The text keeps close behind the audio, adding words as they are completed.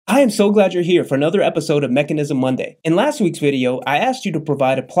I am so glad you're here for another episode of Mechanism Monday. In last week's video, I asked you to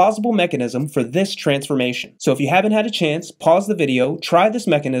provide a plausible mechanism for this transformation. So if you haven't had a chance, pause the video, try this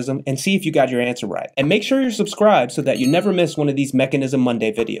mechanism, and see if you got your answer right. And make sure you're subscribed so that you never miss one of these Mechanism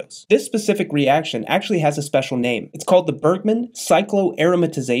Monday videos. This specific reaction actually has a special name. It's called the Bergman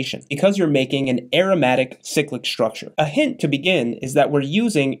cycloaromatization because you're making an aromatic cyclic structure. A hint to begin is that we're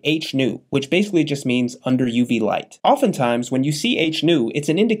using H-nu, which basically just means under UV light. Oftentimes, when you see H-nu, it's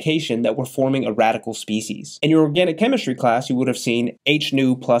an indication that we're forming a radical species. In your organic chemistry class, you would have seen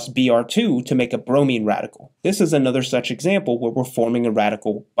H-nu plus Br2 to make a bromine radical. This is another such example where we're forming a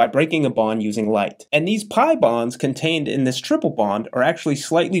radical by breaking a bond using light. And these pi bonds contained in this triple bond are actually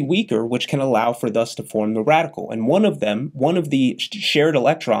slightly weaker, which can allow for thus to form the radical. And one of the shared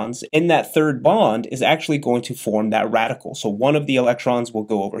electrons in that third bond is actually going to form that radical. So one of the electrons will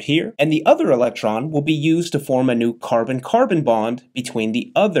go over here, and the other electron will be used to form a new carbon-carbon bond between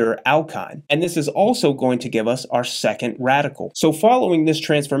the other alkyne. And this is also going to give us our second radical. So following this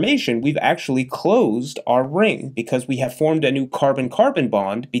transformation, we've actually closed our ring because we have formed a new carbon-carbon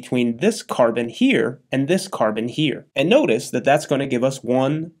bond between this carbon here and this carbon here. And notice that that's going to give us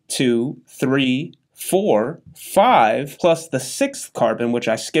 1, 2, 3, 4, 5, plus the sixth carbon, which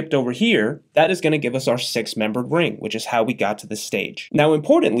I skipped over here. That is going to give us our six-membered ring, which is how we got to this stage. Now,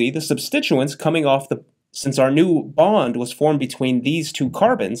 importantly, the substituents coming off since our new bond was formed between these two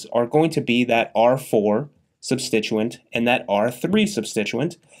carbons, are going to be that R4 substituent and that R3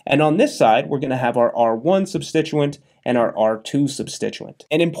 substituent. And on this side, we're going to have our R1 substituent and our R2 substituent.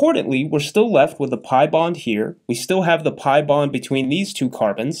 And importantly, we're still left with the pi bond here. We still have the pi bond between these two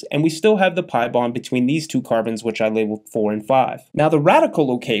carbons, and we still have the pi bond between these two carbons, which I labeled 4 and 5. Now, the radical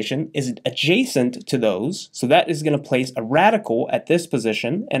location is adjacent to those, so that is going to place a radical at this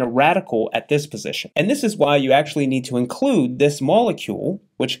position and a radical at this position. And this is why you actually need to include this molecule,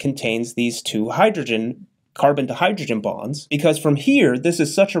 which contains these two carbon to hydrogen bonds, because from here, this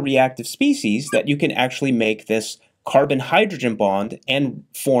is such a reactive species that you can actually make this carbon-hydrogen bond and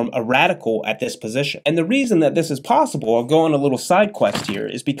form a radical at this position. And the reason that this is possible, I'll go on a little side quest here,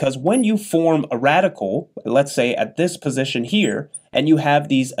 is because when you form a radical, let's say at this position here, and you have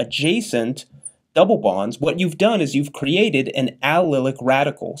these adjacent double bonds, what you've done is you've created an allylic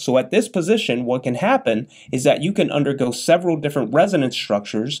radical. So at this position, what can happen is that you can undergo several different resonance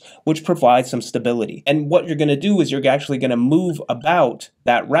structures, which provide some stability. And what you're going to do is you're actually going to move about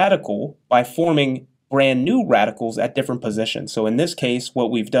that radical by forming brand new radicals at different positions. So in this case, what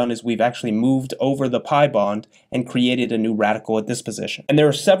we've done is we've actually moved over the pi bond and created a new radical at this position. And there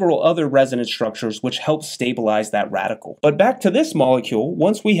are several other resonance structures which help stabilize that radical. But back to this molecule,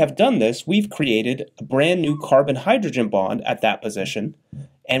 once we have done this, we've created a brand new carbon-hydrogen bond at that position,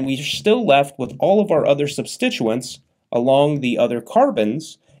 and we're still left with all of our other substituents along the other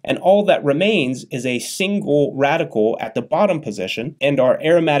carbons, and all that remains is a single radical at the bottom position and our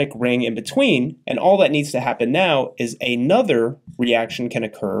aromatic ring in between. And all that needs to happen now is another reaction can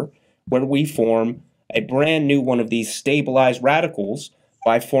occur where we form a brand new one of these stabilized radicals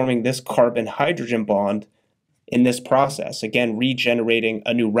by forming this carbon-hydrogen bond in this process, again regenerating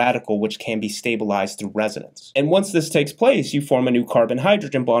a new radical which can be stabilized through resonance. And once this takes place, you form a new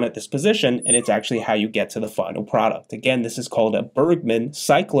carbon-hydrogen bond at this position, and it's actually how you get to the final product. Again, this is called a Bergman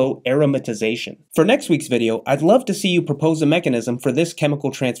cycloaromatization. For next week's video, I'd love to see you propose a mechanism for this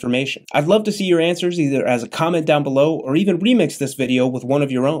chemical transformation. I'd love to see your answers either as a comment down below or even remix this video with one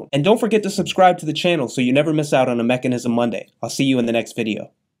of your own. And don't forget to subscribe to the channel so you never miss out on a Mechanism Monday. I'll see you in the next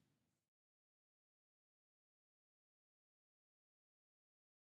video.